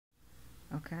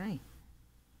Okay,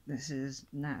 this is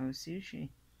Natto sushi.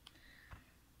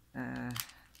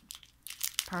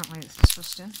 Apparently it's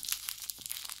disgusting.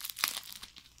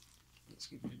 Let's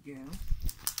give it a go.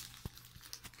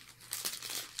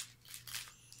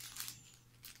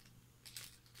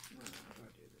 How do I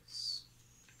do this?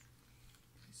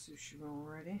 Sushi roll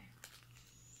ready.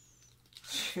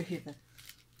 Show you the.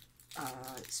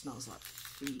 It smells like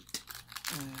feet.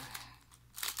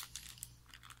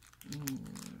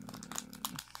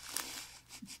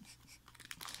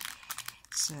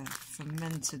 It's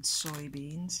fermented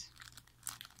soybeans.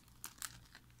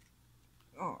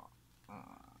 Oh,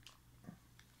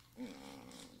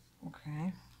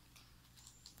 okay.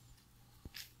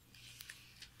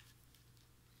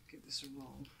 Give this a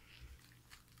roll.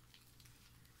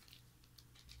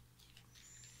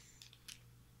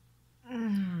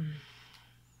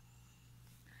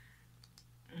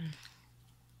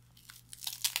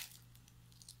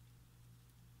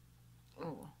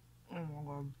 Oh my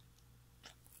god.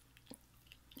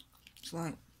 It's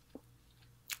like,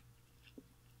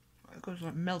 it goes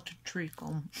like melted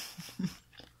treacle.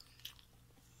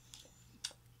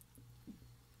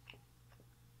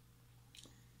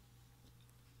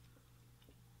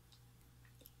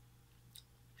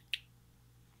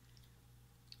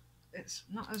 It's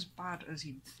not as bad as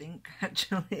you'd think,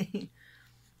 actually.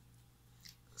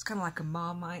 It's kind of like a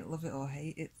Marmite love it or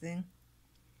hate it thing.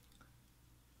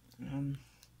 Oh.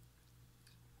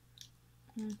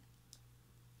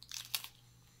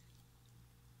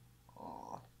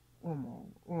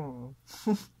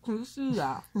 Can you see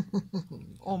that?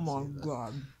 Oh my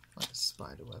god. Like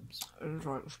spider webs. It's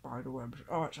like spider webs.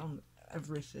 Oh, it's on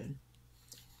everything.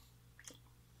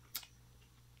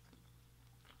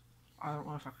 I don't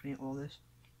know if I can eat all this.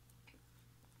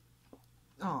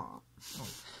 Oh.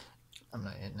 I'm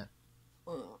not eating it.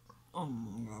 Oh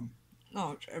my god.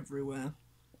 Oh, it's everywhere.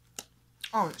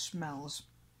 Oh, it smells.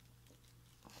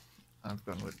 I've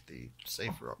gone with the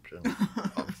safer option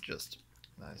of just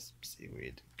nice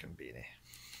seaweed konbini.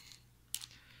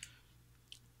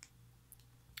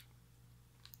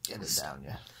 Get it down,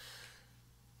 yeah.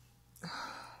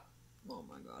 Oh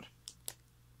my god.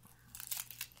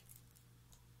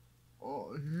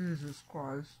 Oh, Jesus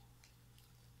Christ.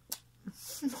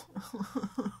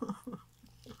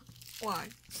 Why?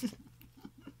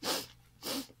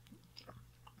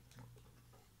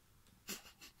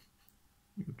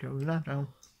 You tell me that now.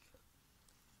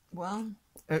 Well,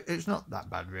 it's not that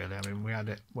bad, really. I mean, we had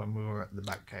it when we were at the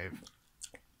back cave.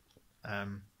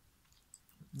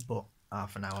 But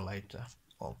half an hour later,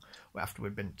 well, after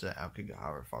we'd been to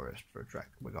Aokigahara Forest for a trek,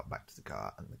 we got back to the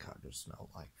car and the car just smelled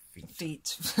like feet.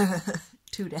 Feet.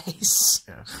 2 days.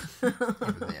 Yeah.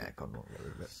 Even the aircon won't go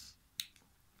with it.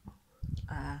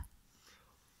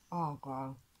 Oh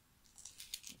god.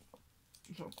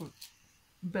 It's not good.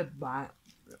 Bed bite.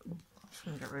 Just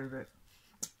gonna get rid of it.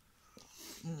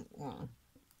 Why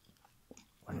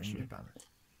don't you ban it?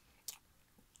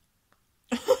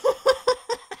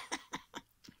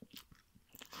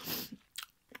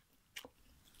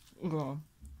 God.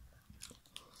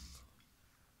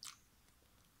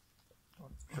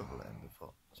 Shovel it in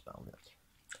before the smell gets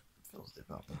fills the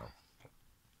apartment up.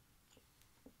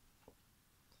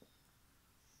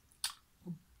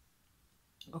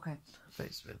 Okay.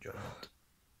 Face of enjoyment.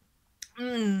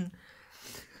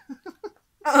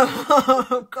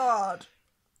 Oh god.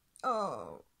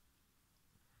 Oh.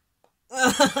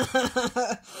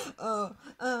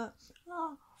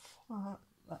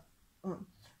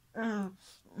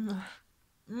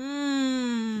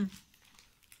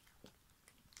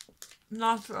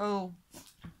 Natto.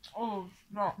 Oh,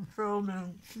 not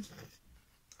filming.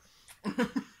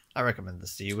 I recommend the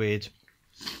seaweed.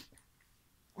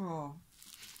 Oh.